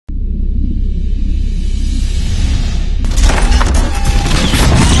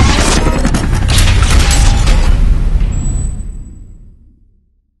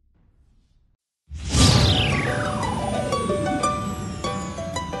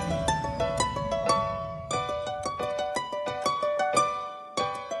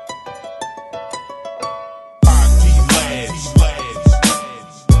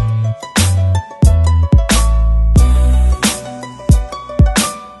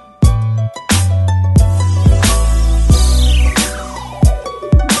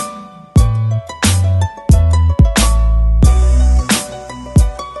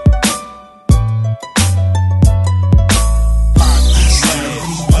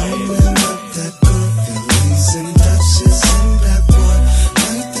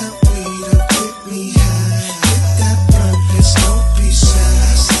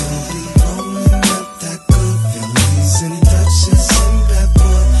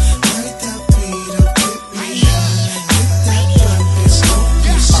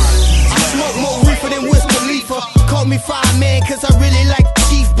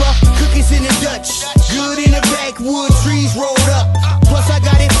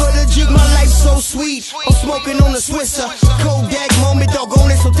sweet. I'm smoking on the Swisser. Kodak moment, doggone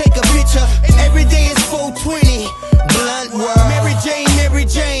it, so take a picture. Every day is 420. Blunt world. Mary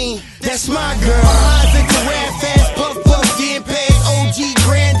Jane, that's my girl. Eyes into rap fast, puff, getting past OG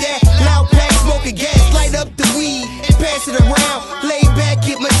granddad. Loud pack, smoking gas, light up the weed, pass it around. Lay back,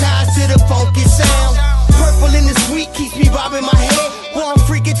 hypnotized to the funky sound. Purple in the sweet keeps me bobbing my head. While I'm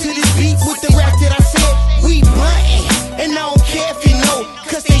freaking to this beat with the rap that I said. We bluntin', and I don't care if you know,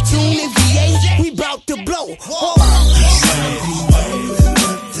 cause they tune in VA, we bout to blow. Oh.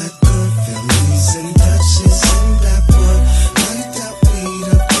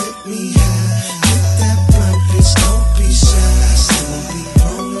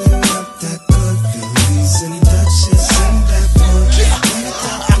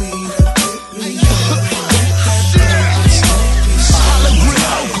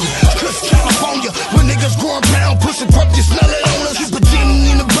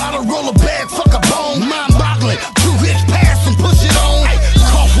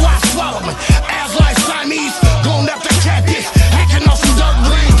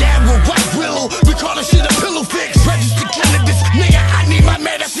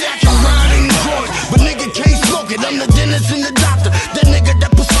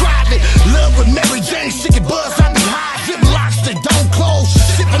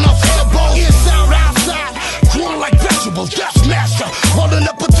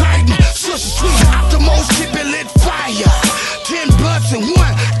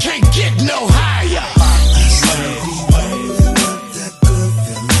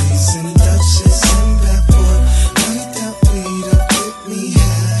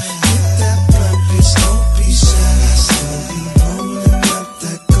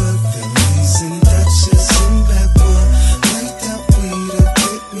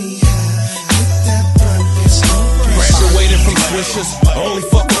 Only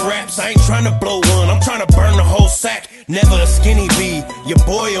fuck with raps, I ain't tryna blow one, I'm tryna burn the whole sack. Never a skinny bee, your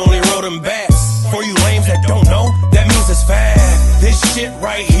boy only wrote them bats. For you lames that don't know, that means it's fad. This shit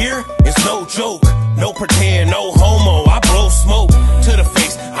right here is no joke. No pretend, no homo, I blow smoke to the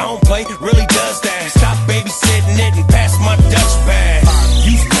face. I don't play, really does that. Stop babysitting it and pass my Dutch bag.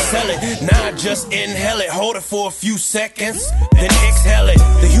 Used to sell it, now I just inhale it. Hold it for a few seconds, then exhale it.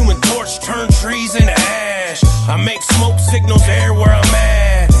 The human torch turn trees into ash. I make smoke signals everywhere I'm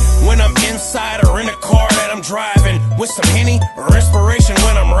at. When I'm inside or in a car that I'm driving, with some Henny or inspiration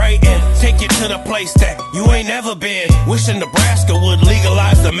when I'm writing. Take you to the place that you ain't never been. Wishing Nebraska would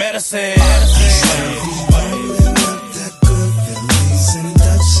legalize the medicine.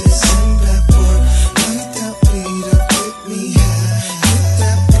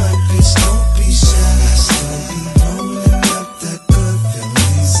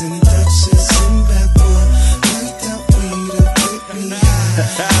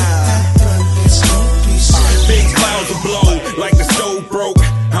 Big clouds will blow like the stove broke.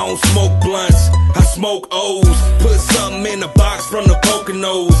 I don't smoke blunts, I smoke O's. Put something in the box from the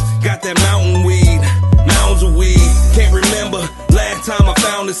Poconos. Got that mountain weed, mounds of weed. Can't remember last time I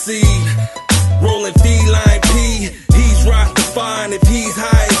found a seed. Rolling feline P, he's rock to find if he's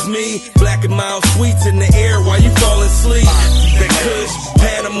high as me. Black and mild sweets in the air while you fall asleep. That Kush,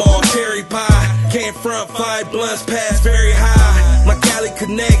 Panama, cherry pie. Can't front 5 blunts past very high. My Cali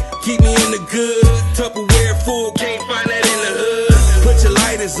Connect, keep me in the good. Tupperware full, can't find that in the hood. Put your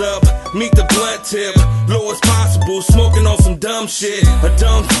lighters up, meet the blunt tip. Low as possible, smoking on some dumb shit. A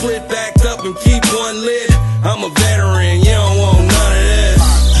dumb split backed up and keep one lit. I'm a veteran, you don't want none of this.